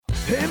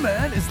Hey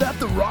man, is that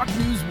the Rock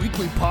News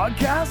Weekly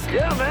podcast?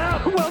 Yeah,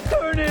 man. Well,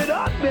 turn it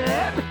up,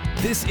 man.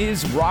 This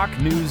is Rock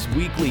News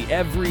Weekly.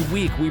 Every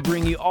week, we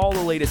bring you all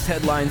the latest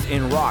headlines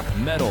in rock,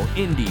 metal,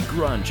 indie,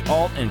 grunge,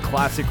 alt, and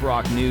classic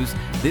rock news.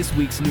 This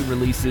week's new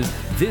releases,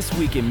 this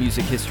week in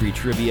music history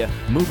trivia,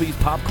 movies,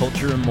 pop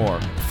culture, and more.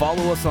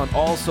 Follow us on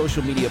all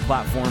social media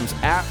platforms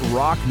at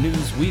Rock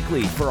News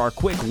Weekly for our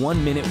quick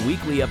 1-minute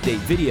weekly update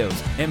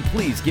videos. And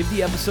please give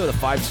the episode a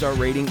 5-star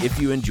rating if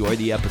you enjoy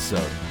the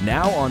episode.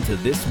 Now on to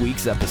this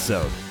week's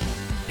episode.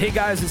 Hey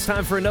guys, it's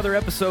time for another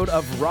episode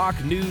of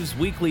Rock News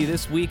Weekly.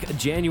 This week,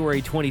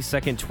 January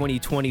 22nd,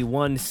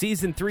 2021,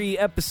 Season 3,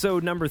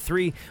 Episode number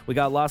 3. We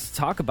got lots to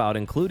talk about,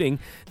 including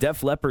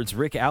Def Leppard's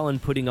Rick Allen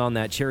putting on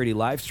that charity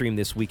live stream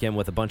this weekend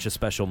with a bunch of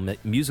special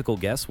musical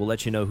guests. We'll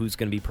let you know who's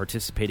going to be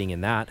participating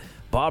in that.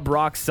 Bob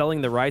Rock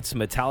selling the rights to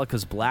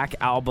Metallica's Black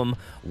Album.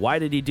 Why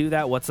did he do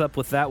that? What's up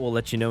with that? We'll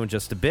let you know in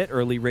just a bit.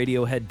 Early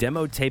Radiohead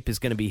demo tape is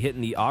going to be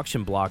hitting the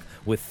auction block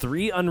with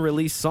 3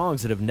 unreleased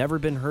songs that have never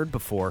been heard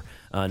before,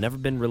 never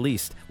been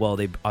released. Well,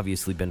 they've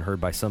obviously been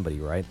heard by somebody,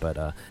 right?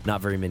 But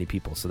not very many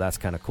people, so that's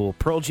kind of cool.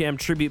 Pearl Jam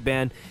tribute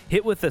band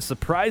hit with a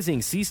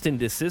surprising cease and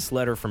desist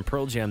letter from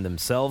Pearl Jam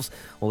themselves.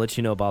 We'll let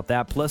you know about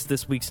that. Plus,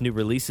 this week's new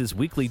releases,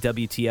 weekly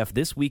WTF,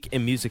 this week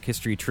in music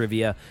history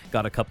trivia.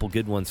 Got a couple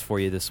good ones for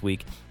you this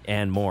week.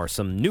 And more.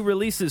 Some new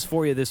releases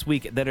for you this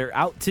week that are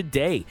out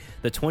today,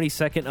 the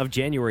 22nd of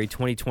January,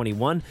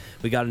 2021.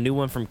 We got a new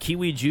one from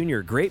Kiwi Jr.,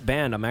 great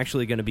band. I'm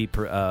actually going to be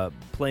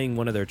playing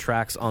one of their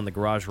tracks on the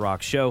Garage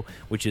Rock Show,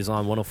 which is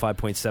on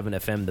 105.7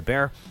 FM The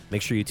Bear.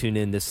 Make sure you tune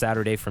in this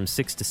Saturday from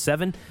 6 to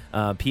 7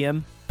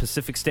 p.m.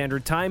 Pacific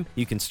Standard Time.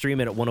 You can stream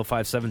it at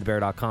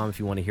 1057thebear.com if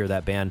you want to hear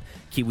that band,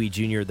 Kiwi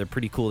Jr. They're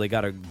pretty cool. They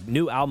got a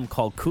new album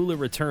called Cooler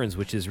Returns,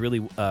 which is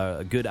really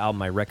a good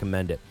album. I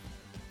recommend it.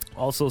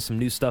 Also, some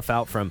new stuff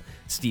out from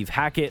Steve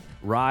Hackett,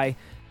 Rye,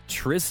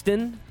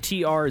 Tristan,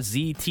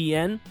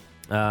 TRZTN,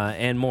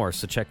 and more.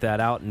 So check that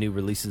out. New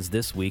releases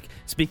this week.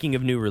 Speaking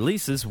of new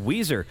releases,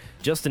 Weezer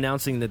just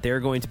announcing that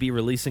they're going to be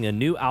releasing a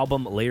new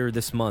album later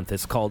this month.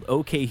 It's called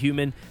OK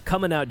Human,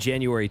 coming out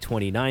January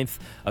 29th.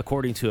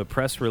 According to a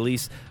press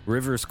release,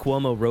 Rivers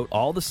Cuomo wrote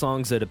all the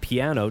songs at a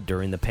piano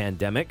during the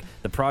pandemic.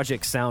 The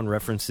project's sound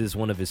references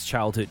one of his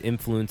childhood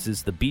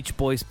influences, the Beach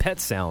Boys' Pet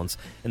Sounds,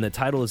 and the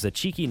title is a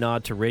cheeky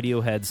nod to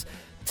Radiohead's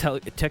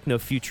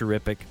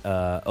techno-futurific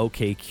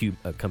OK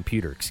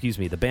Computer.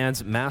 The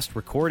band's massed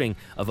recording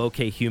of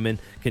OK Human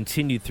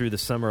continued through the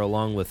summer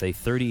along with a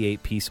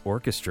 38-piece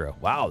orchestra.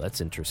 Wow,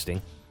 that's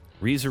interesting.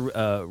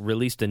 Weezer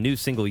released a new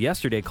single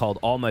yesterday called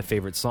All My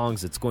Favorite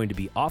Songs. It's going to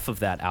be off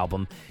of that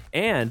album.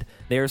 And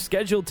they are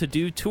scheduled to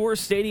do tour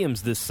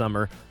stadiums this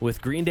summer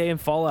with Green Day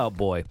and Fall Out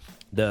Boy.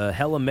 The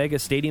Hella Mega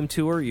Stadium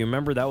Tour, you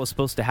remember that was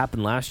supposed to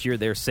happen last year.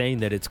 They're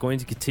saying that it's going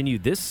to continue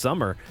this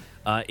summer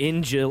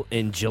in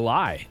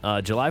July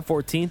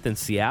 14th in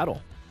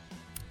Seattle.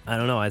 I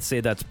don't know. I'd say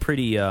that's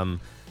pretty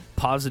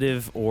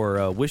positive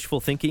or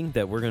wishful thinking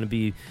that we're going to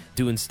be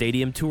doing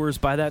stadium tours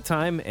by that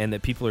time and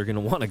that people are going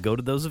to want to go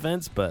to those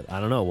events. But I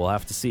don't know. We'll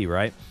have to see,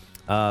 right?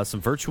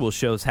 Some virtual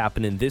shows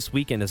happening this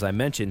weekend, as I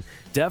mentioned.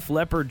 Def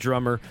Leppard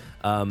drummer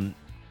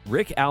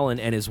Rick Allen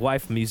and his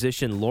wife,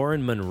 musician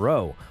Lauren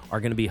Monroe,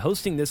 are going to be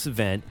hosting this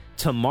event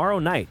tomorrow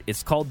night.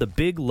 It's called the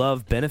Big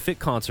Love Benefit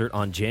Concert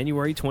on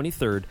January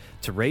 23rd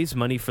to raise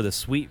money for the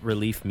Sweet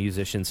Relief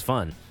Musicians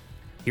Fund.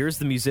 Here's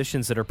the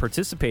musicians that are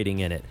participating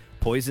in it.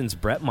 Poison's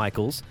Bret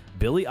Michaels,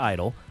 Billy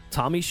Idol,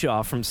 Tommy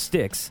Shaw from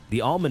Styx,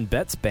 the Allman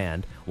Betts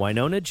Band,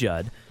 Wynonna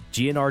Judd,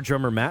 GNR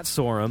drummer Matt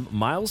Sorum,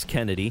 Miles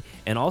Kennedy,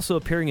 and also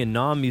appearing in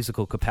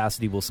non-musical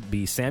capacity will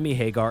be Sammy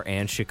Hagar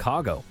and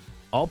Chicago.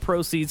 All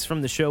proceeds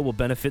from the show will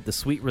benefit the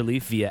Sweet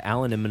Relief via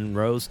Allen and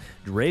Monroe's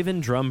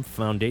Raven Drum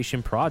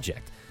Foundation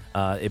project.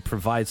 It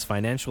provides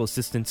financial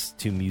assistance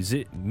to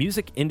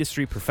music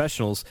industry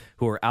professionals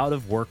who are out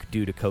of work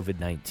due to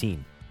COVID-19.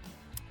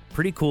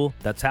 Pretty cool.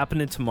 That's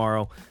happening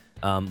tomorrow.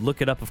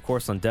 Look it up, of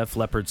course, on Def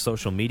Leppard's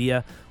social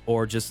media,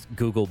 or just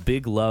Google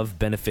Big Love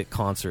Benefit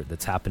Concert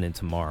that's happening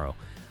tomorrow.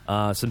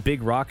 Some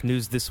big rock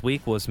news this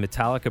week was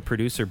Metallica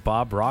producer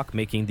Bob Rock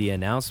making the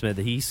announcement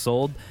that he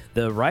sold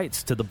the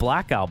rights to the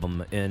Black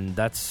Album, and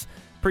that's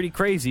pretty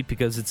crazy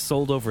because it's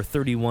sold over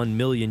 31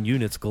 million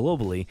units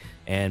globally,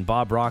 and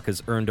Bob Rock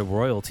has earned a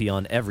royalty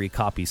on every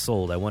copy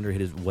sold. I wonder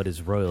what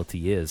his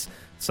royalty is.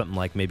 Something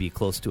like maybe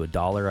close to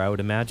 $1, I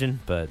would imagine,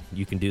 but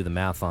you can do the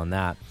math on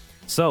that.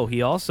 So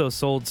he also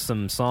sold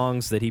some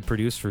songs that he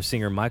produced for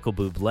singer Michael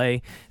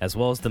Bublé, as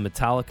well as the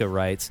Metallica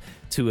rights,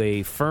 to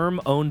a firm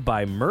owned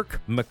by Merck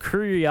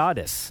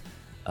Mercuriadis.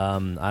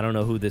 I don't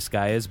know who this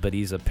guy is, but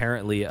he's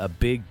apparently a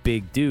big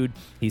dude.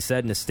 He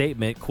said in a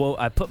statement, quote,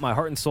 "I put my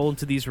heart and soul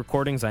into these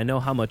recordings. I know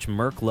how much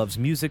Merck loves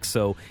music,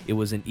 so it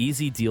was an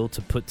easy deal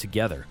to put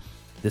together."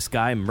 This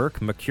guy,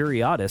 Merck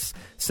Mercuriadis,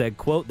 said,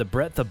 quote, "The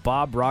breadth of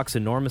Bob Rock's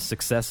enormous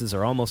successes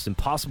are almost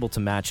impossible to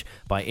match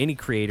by any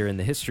creator in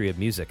the history of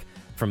music.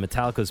 From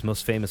Metallica's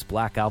most famous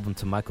Black Album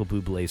to Michael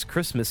Bublé's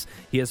Christmas,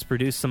 he has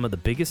produced some of the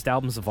biggest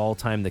albums of all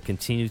time that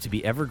continue to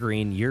be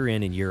evergreen year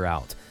in and year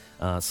out.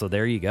 So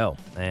there you go.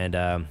 And,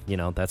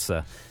 that's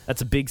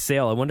a big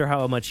sale. I wonder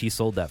how much he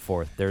sold that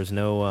for. There's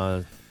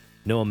no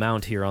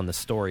amount here on the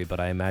story, but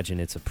I imagine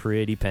it's a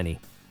pretty penny.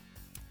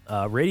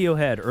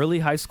 Radiohead early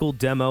high school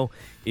demo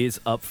is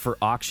up for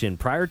auction.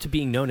 Prior to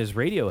being known as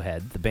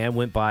Radiohead, the band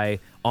went by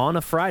On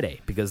a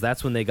Friday because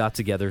that's when they got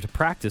together to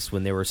practice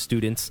when they were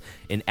students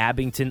in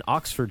Abington,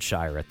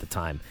 Oxfordshire at the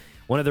time.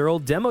 One of their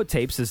old demo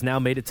tapes has now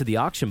made it to the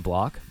auction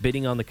block.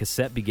 Bidding on the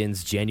cassette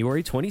begins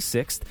January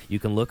 26th. You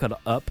can look it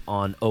up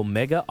on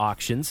Omega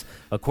Auctions.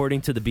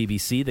 According to the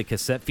BBC, the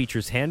cassette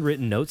features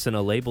handwritten notes and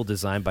a label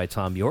designed by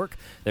Tom York.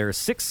 There are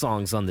 6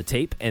 songs on the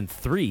tape, and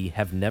 3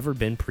 have never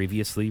been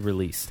previously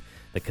released.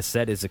 The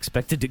cassette is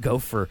expected to go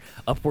for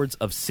upwards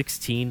of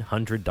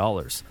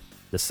 $1,600.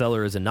 The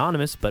seller is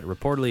anonymous, but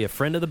reportedly a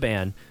friend of the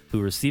band who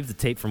received the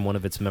tape from one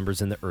of its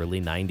members in the early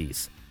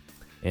 90s.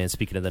 And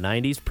speaking of the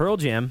 90s, Pearl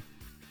Jam,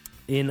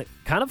 in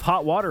kind of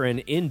hot water and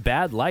in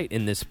bad light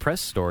in this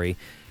press story,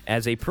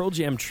 as a Pearl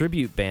Jam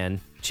tribute band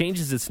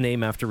changes its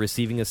name after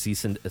receiving a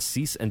cease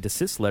and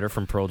desist letter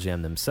from Pearl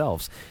Jam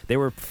themselves. They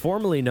were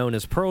formerly known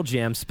as Pearl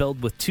Jam,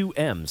 spelled with 2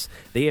 M's.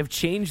 They have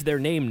changed their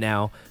name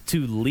now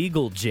to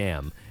Legal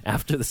Jam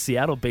after the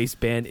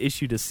Seattle-based band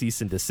issued a cease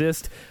and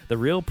desist. The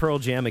real Pearl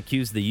Jam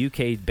accused the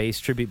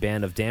UK-based tribute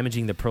band of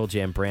damaging the Pearl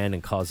Jam brand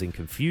and causing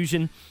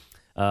confusion.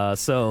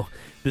 So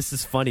this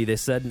is funny. They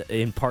said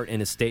in part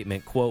in a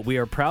statement, quote, "We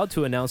are proud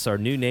to announce our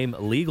new name,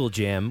 Legal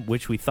Jam,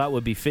 which we thought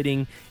would be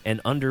fitting,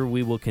 and under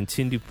we will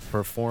continue to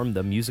perform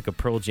the music of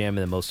Pearl Jam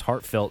in the most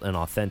heartfelt and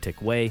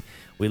authentic way.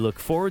 We look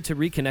forward to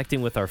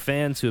reconnecting with our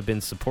fans who have been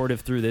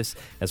supportive through this,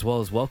 as well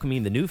as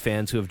welcoming the new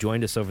fans who have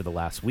joined us over the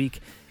last week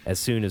as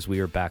soon as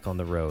we are back on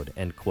the road,"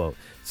 end quote.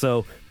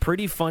 So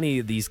pretty funny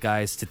of these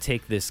guys to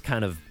take this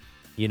kind of,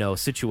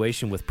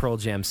 situation with Pearl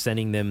Jam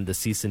sending them the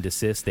cease and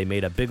desist. They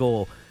made a big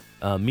old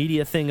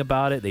media thing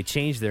about it. They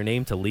changed their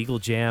name to Legal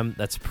Jam.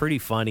 That's pretty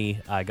funny.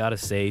 I gotta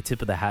say,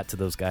 tip of the hat to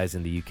those guys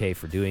in the UK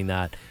for doing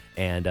that.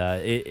 And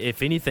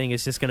if anything,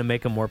 it's just going to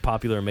make them more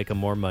popular and make them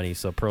more money.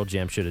 So Pearl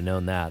Jam should have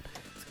known that.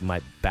 It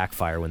might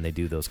backfire when they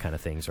do those kind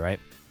of things, right?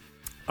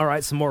 All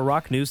right, some more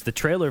rock news. The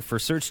trailer for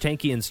Serj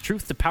Tankian's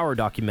Truth to Power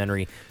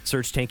documentary.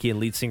 Serj Tankian,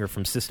 lead singer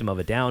from System of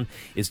a Down,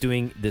 is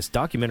doing this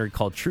documentary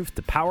called Truth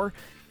to Power.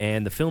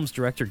 And the film's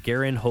director,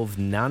 Garin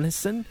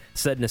Hovnanissen,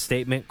 said in a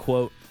statement,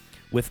 quote,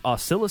 "With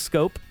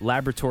Oscilloscope,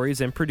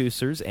 Laboratories, and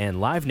producers,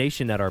 and Live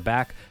Nation at our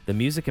back, the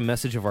music and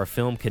message of our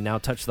film can now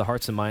touch the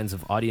hearts and minds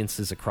of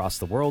audiences across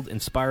the world,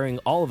 inspiring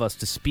all of us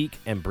to speak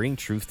and bring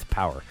truth to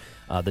power."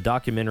 The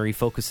documentary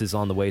focuses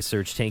on the way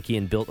Serj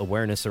Tankian built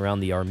awareness around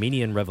the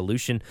Armenian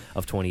Revolution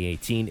of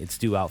 2018. It's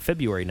due out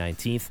February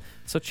 19th,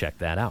 so check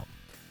that out.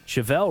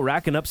 Chevelle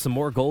racking up some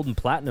more gold and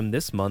platinum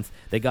this month.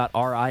 They got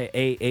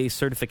RIAA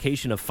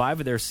certification of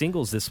 5 of their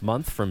singles this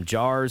month from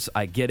Jars,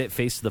 I Get It,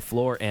 Face to the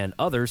Floor, and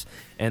others.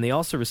 And they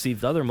also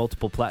received other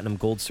multiple platinum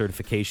gold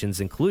certifications,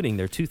 including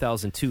their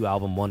 2002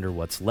 album Wonder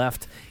What's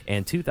Left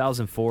and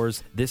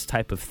 2004's This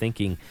Type of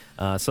Thinking.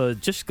 So it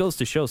just goes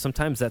to show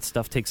sometimes that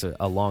stuff takes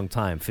a long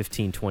time,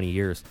 15, 20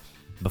 years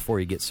before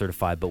you get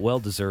certified, but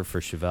well-deserved for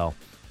Chevelle.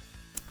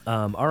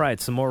 All right,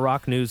 some more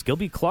rock news.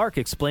 Gilby Clarke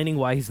explaining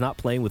why he's not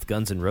playing with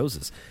Guns N'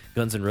 Roses.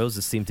 Guns N'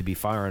 Roses seem to be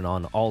firing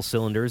on all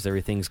cylinders.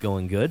 Everything's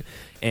going good.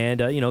 And,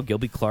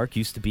 Gilby Clarke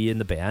used to be in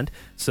the band.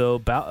 So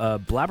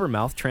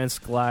Blabbermouth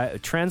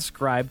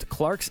transcribed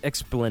Clarke's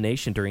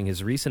explanation during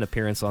his recent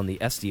appearance on the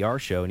SDR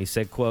show, and he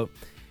said, quote,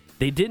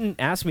 "They didn't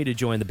ask me to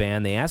join the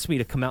band. They asked me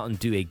to come out and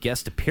do a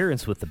guest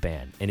appearance with the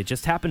band. And it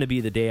just happened to be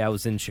the day I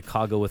was in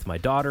Chicago with my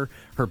daughter.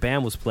 Her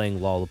band was playing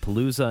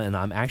Lollapalooza, and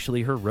I'm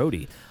actually her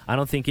roadie. I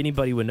don't think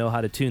anybody would know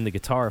how to tune the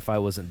guitar if I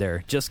wasn't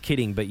there. Just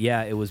kidding, but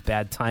yeah, it was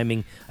bad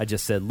timing. I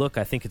just said, look,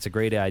 I think it's a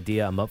great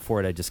idea. I'm up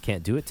for it. I just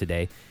can't do it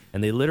today.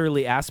 And they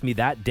literally asked me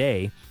that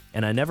day,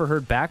 and I never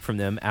heard back from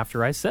them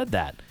after I said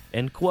that,"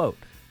 end quote.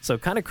 So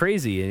kind of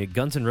crazy. And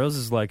Guns N'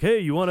 Roses like, hey,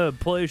 you want to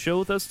play a show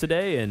with us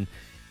today? And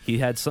he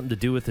had something to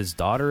do with his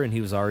daughter, and he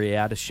was already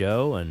at a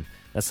show, and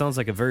that sounds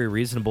like a very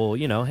reasonable,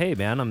 hey,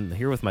 man, I'm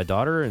here with my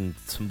daughter, and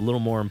it's a little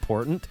more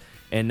important.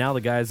 And now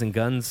the guys in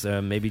Guns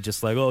maybe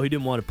just like, oh, he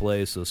didn't want to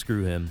play, so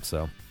screw him.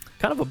 So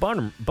kind of a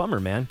bummer,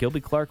 man.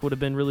 Gilby Clarke would have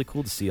been really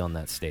cool to see on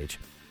that stage.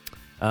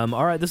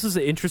 All right, this is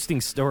an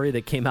interesting story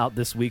that came out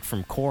this week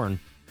from Korn.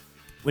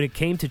 When it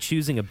came to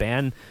choosing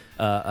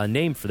a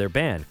name for their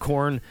band,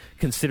 Korn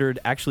considered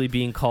actually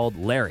being called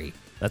Larry.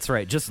 That's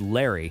right, just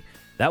Larry.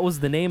 That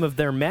was the name of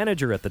their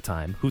manager at the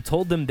time, who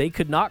told them they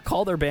could not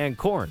call their band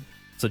Korn.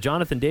 So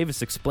Jonathan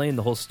Davis explained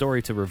the whole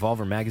story to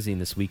Revolver Magazine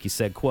this week. He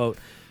said, quote,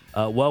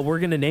 well, we're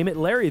going to name it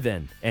Larry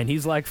then. And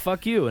he's like,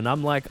 fuck you. And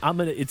I'm like,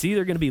 it's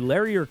either going to be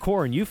Larry or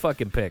Korn. You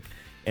fucking pick.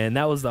 And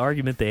that was the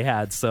argument they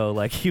had. So,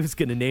 he was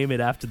going to name it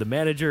after the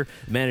manager.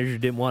 The manager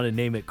didn't want to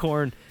name it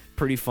Korn.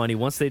 Pretty funny.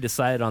 Once they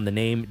decided on the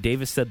name,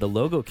 Davis said the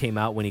logo came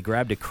out when he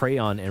grabbed a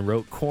crayon and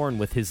wrote Korn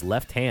with his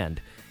left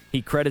hand.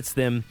 He credits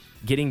them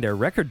getting their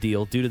record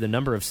deal due to the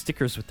number of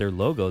stickers with their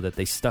logo that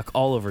they stuck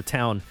all over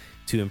town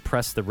to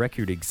impress the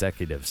record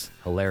executives.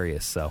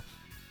 Hilarious. So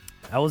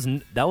that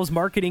was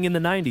marketing in the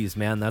 90s,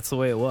 man. That's the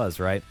way it was,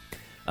 right?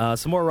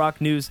 Some more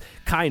rock news,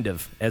 kind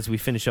of, as we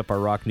finish up our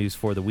rock news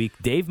for the week.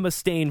 Dave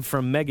Mustaine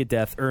from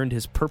Megadeth earned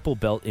his purple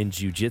belt in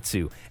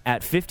jiu-jitsu.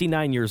 At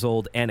 59 years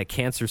old and a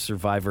cancer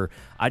survivor,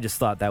 I just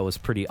thought that was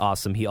pretty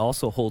awesome. He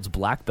also holds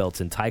black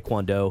belts in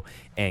Taekwondo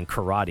and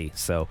karate.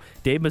 So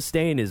Dave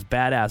Mustaine is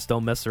badass.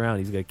 Don't mess around.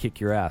 He's going to kick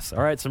your ass.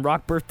 All right, some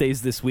rock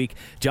birthdays this week.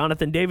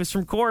 Jonathan Davis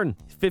from Korn,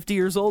 50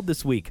 years old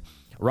this week.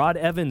 Rod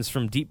Evans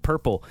from Deep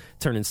Purple,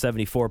 turning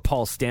 74.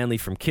 Paul Stanley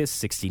from Kiss,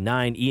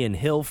 69. Ian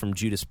Hill from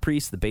Judas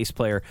Priest, the bass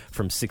player,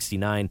 from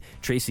 69.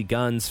 Tracy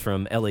Guns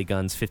from LA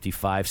Guns,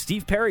 55.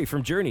 Steve Perry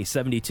from Journey,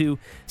 72.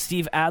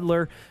 Steve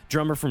Adler,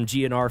 drummer from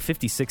GNR,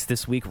 56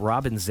 this week.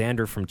 Robin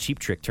Zander from Cheap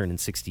Trick, turning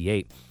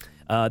 68.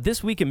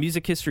 This week in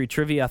music history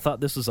trivia, I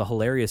thought this was a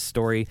hilarious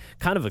story,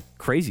 kind of a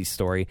crazy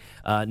story.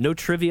 No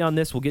trivia on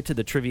this. We'll get to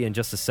the trivia in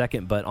just a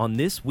second. But on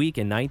this week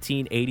in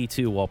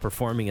 1982, while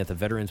performing at the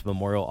Veterans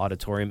Memorial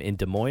Auditorium in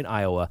Des Moines,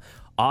 Iowa,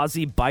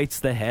 Ozzy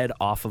bites the head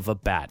off of a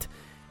bat.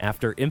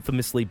 After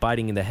infamously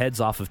biting the heads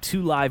off of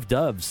 2 live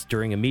doves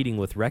during a meeting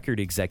with record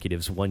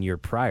executives 1 year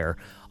prior,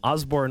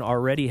 Osbourne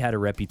already had a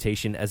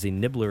reputation as a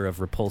nibbler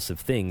of repulsive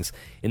things.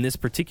 In this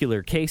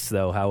particular case,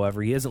 though,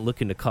 however, he isn't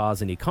looking to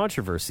cause any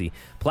controversy.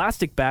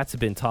 Plastic bats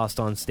have been tossed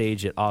on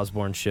stage at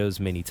Osbourne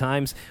shows many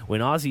times. When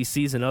Ozzy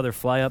sees another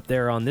fly up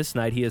there on this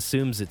night, he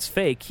assumes it's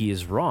fake. He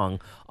is wrong.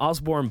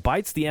 Osbourne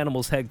bites the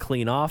animal's head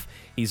clean off.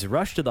 He's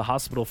rushed to the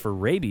hospital for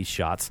rabies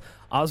shots.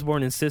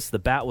 Osbourne insists the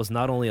bat was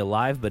not only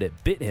alive, but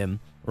it bit him.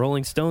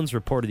 Rolling Stones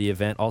reported the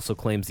event, also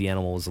claims the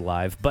animal was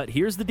alive. But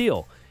here's the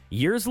deal.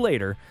 Years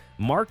later,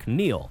 Mark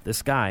Neal,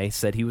 this guy,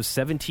 said he was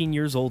 17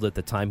 years old at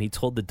the time. He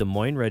told the Des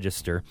Moines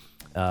Register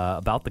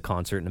about the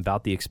concert and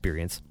about the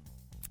experience.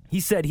 He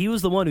said he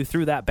was the one who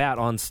threw that bat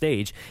on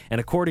stage, and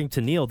according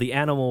to Neal, the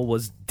animal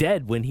was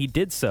dead when he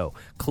did so,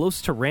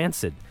 close to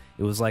rancid.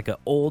 It was like an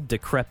old,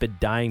 decrepit,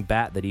 dying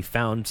bat that he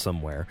found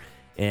somewhere.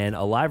 And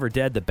alive or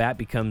dead, the bat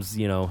becomes,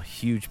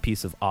 huge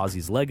piece of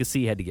Ozzy's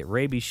legacy. He had to get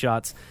rabies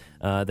shots.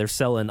 They're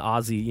selling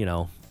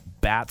Ozzy,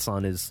 bats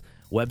on his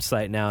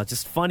website now. It's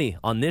just funny.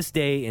 On this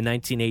day in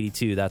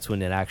 1982, that's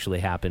when it actually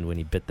happened, when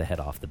he bit the head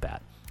off the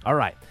bat. All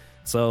right,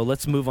 so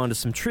let's move on to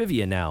some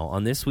trivia now.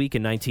 On this week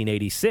in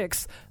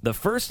 1986, the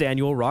first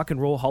annual Rock and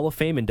Roll Hall of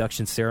Fame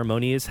induction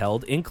ceremony is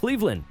held in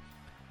Cleveland.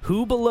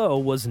 Who below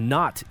was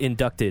not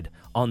inducted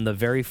on the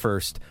very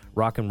first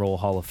Rock and Roll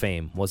Hall of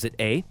Fame? Was it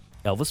A,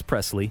 Elvis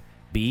Presley,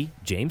 B,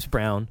 James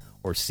Brown,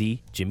 or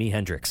C, Jimi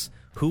Hendrix?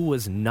 Who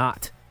was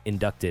not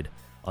inducted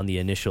on the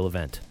initial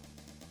event?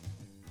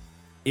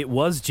 It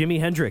was Jimi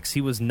Hendrix. He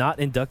was not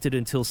inducted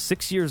until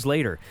 6 years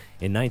later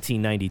in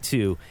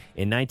 1992.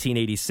 In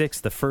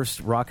 1986, the first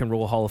Rock and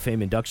Roll Hall of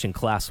Fame induction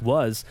class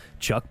was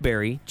Chuck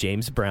Berry,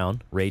 James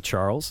Brown, Ray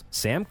Charles,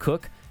 Sam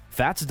Cooke,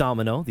 Fats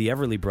Domino, the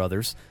Everly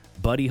Brothers,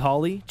 Buddy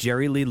Holly,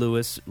 Jerry Lee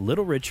Lewis,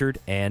 Little Richard,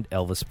 and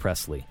Elvis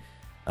Presley.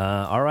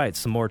 All right,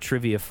 some more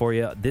trivia for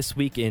you. This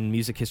week in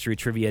music history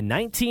trivia,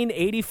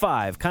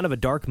 1985, kind of a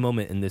dark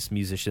moment in this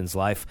musician's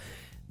life.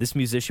 This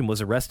musician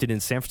was arrested in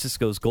San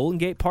Francisco's Golden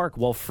Gate Park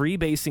while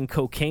freebasing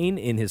cocaine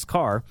in his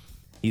car.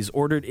 He's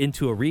ordered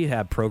into a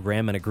rehab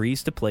program and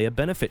agrees to play a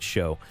benefit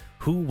show.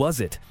 Who was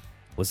it?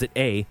 Was it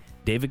A,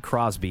 David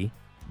Crosby,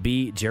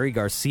 B, Jerry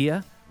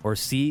Garcia, or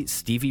C,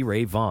 Stevie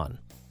Ray Vaughan?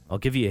 I'll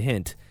give you a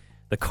hint.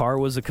 The car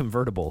was a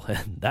convertible,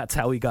 and that's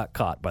how he got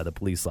caught by the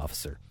police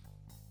officer.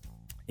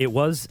 It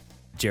was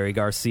Jerry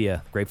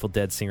Garcia, Grateful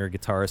Dead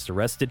singer-guitarist,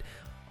 arrested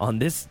on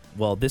this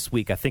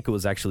week, I think it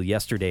was actually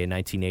yesterday in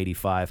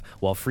 1985,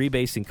 while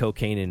freebasing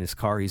cocaine in his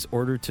car. He's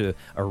ordered to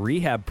a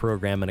rehab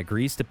program and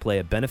agrees to play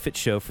a benefit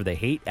show for the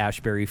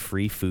Haight-Ashbury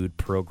Free Food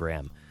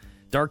Program.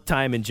 Dark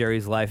time in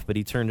Jerry's life, but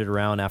he turned it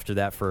around after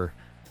that for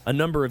a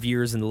number of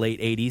years in the late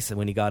 80s, and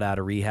when he got out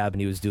of rehab and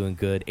he was doing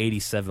good.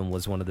 87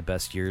 was one of the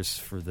best years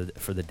for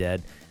the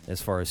Dead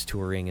as far as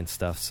touring and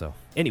stuff. So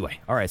anyway,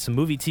 all right, some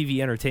movie,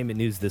 TV, entertainment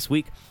news this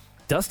week.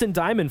 Dustin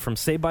Diamond from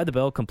Saved by the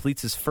Bell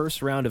completes his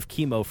first round of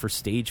chemo for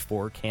stage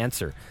 4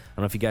 cancer. I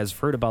don't know if you guys have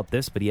heard about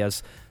this, but he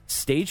has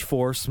stage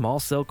 4 small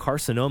cell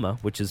carcinoma,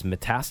 which is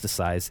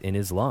metastasized in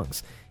his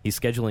lungs. He's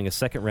scheduling a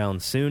second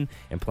round soon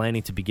and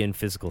planning to begin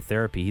physical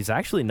therapy. He's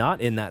actually not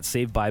in that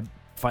Saved by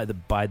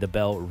the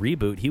Bell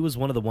reboot. He was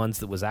one of the ones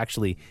that was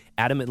actually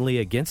adamantly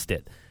against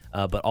it.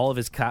 But all of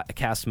his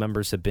cast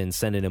members have been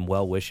sending him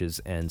well wishes,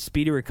 and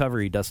speedy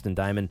recovery, Dustin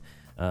Diamond,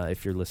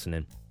 if you're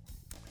listening.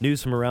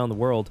 News from around the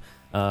world.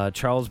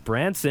 Richard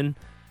Branson's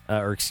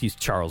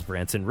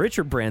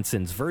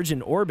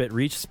Virgin Orbit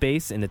reached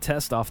space in a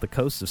test off the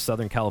coast of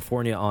Southern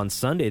California on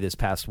Sunday this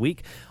past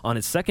week. On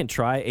its second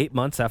try, 8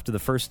 months after the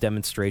first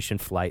demonstration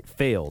flight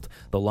failed.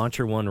 The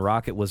Launcher One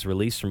rocket was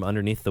released from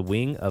underneath the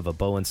wing of a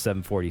Boeing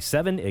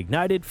 747,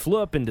 ignited,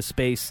 flew up into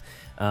space,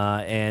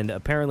 and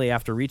apparently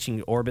after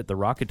reaching orbit, the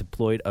rocket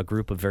deployed a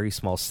group of very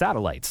small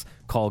satellites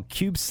called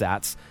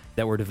CubeSats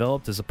that were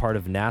developed as a part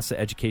of NASA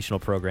educational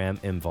program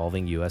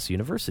involving U.S.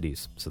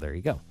 universities. So there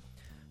you go.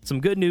 Some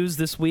good news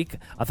this week.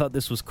 I thought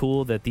this was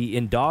cool that the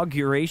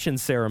inauguration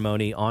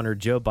ceremony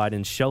honored Joe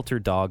Biden's shelter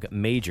dog,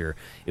 Major.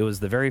 It was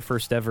the very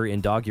first ever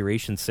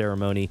inauguration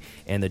ceremony,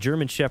 and the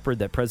German Shepherd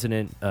that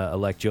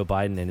President-elect Joe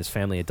Biden and his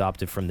family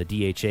adopted from the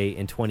DHA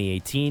in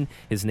 2018,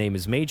 his name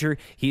is Major.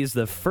 He is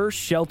the first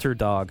shelter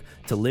dog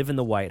to live in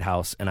the White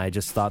House, and I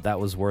just thought that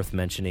was worth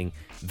mentioning.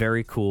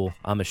 Very cool.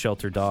 I'm a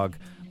shelter dog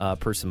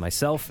person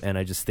myself, and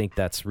I just think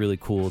that's really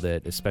cool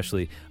that,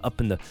 especially up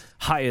in the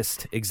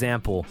highest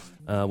example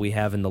we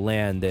have in the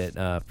land,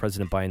 that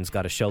President Biden's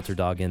got a shelter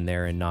dog in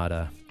there and not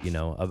a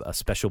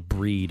special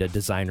breed, a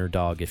designer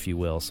dog, if you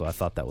will. So I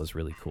thought that was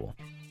really cool.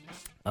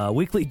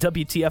 Weekly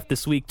WTF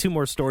this week. 2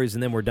 more stories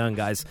and then we're done,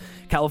 guys.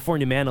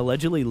 California man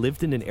allegedly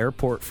lived in an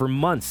airport for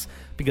months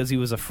because he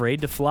was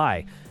afraid to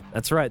fly.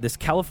 That's right. This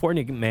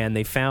California man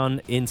they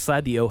found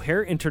inside the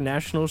O'Hare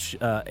International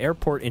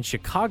Airport in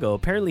Chicago.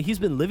 Apparently, he's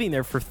been living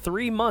there for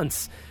 3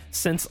 months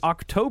since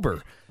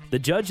October. The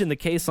judge in the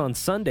case on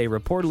Sunday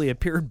reportedly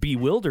appeared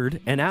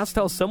bewildered and asked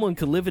how someone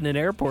could live in an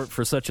airport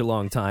for such a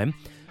long time.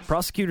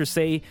 Prosecutors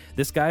say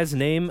this guy's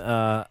name,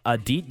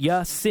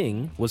 Aditya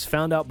Singh, was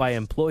found out by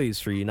employees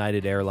for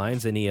United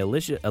Airlines, and he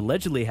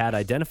allegedly had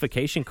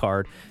identification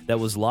card that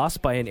was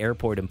lost by an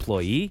airport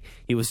employee.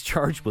 He was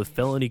charged with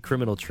felony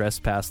criminal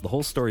trespass. The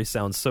whole story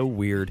sounds so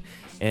weird,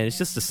 and it's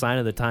just a sign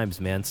of the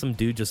times, man. Some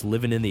dude just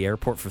living in the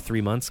airport for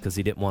 3 months because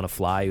he didn't want to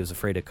fly. He was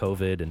afraid of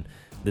COVID and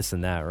this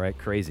and that, right?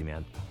 Crazy,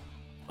 man.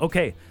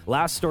 Okay,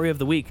 last story of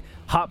the week.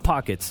 Hot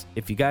Pockets.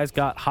 If you guys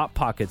got Hot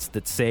Pockets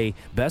that say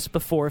best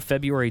before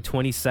February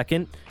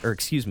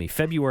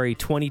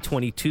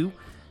 2022,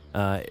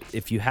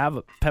 if you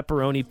have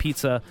pepperoni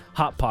pizza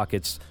Hot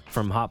Pockets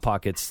from Hot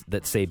Pockets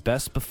that say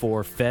best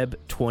before Feb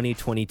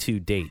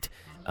 2022 date,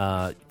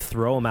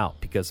 throw them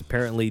out, because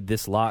apparently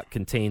this lot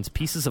contains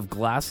pieces of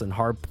glass and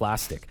hard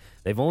plastic.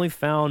 They've only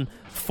found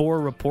 4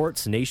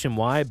 reports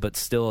nationwide, but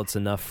still it's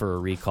enough for a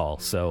recall.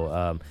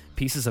 So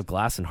pieces of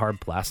glass and hard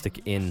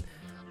plastic in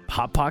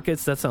Hot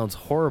Pockets, that sounds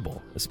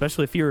horrible,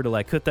 especially if you were to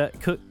like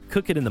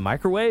cook it in the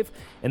microwave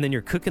and then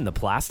you're cooking the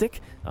plastic.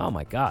 Oh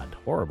my God,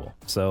 horrible.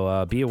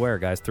 So be aware,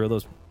 guys. Throw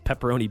those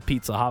pepperoni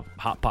pizza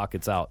hot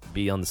Pockets out.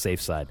 Be on the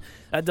safe side.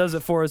 That does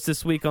it for us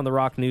this week on the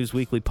Rock News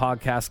Weekly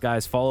podcast,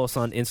 guys. Follow us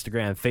on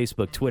Instagram,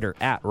 Facebook, Twitter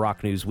at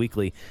Rock News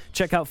Weekly.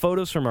 Check out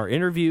photos from our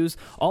interviews.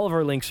 All of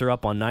our links are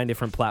up on 9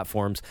 different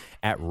platforms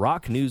at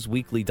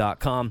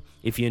rocknewsweekly.com.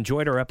 If you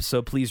enjoyed our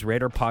episode, please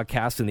rate our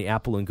podcast in the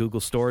Apple and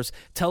Google stores.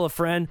 Tell a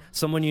friend,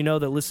 someone you know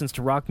that listens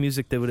to rock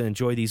music that would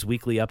enjoy these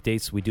weekly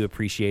updates. We do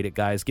appreciate it,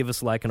 guys. Give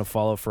us a like and a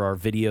follow for our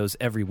videos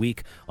every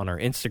week on our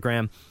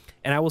Instagram.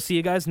 And I will see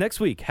you guys next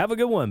week. Have a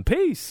good one.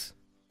 Peace.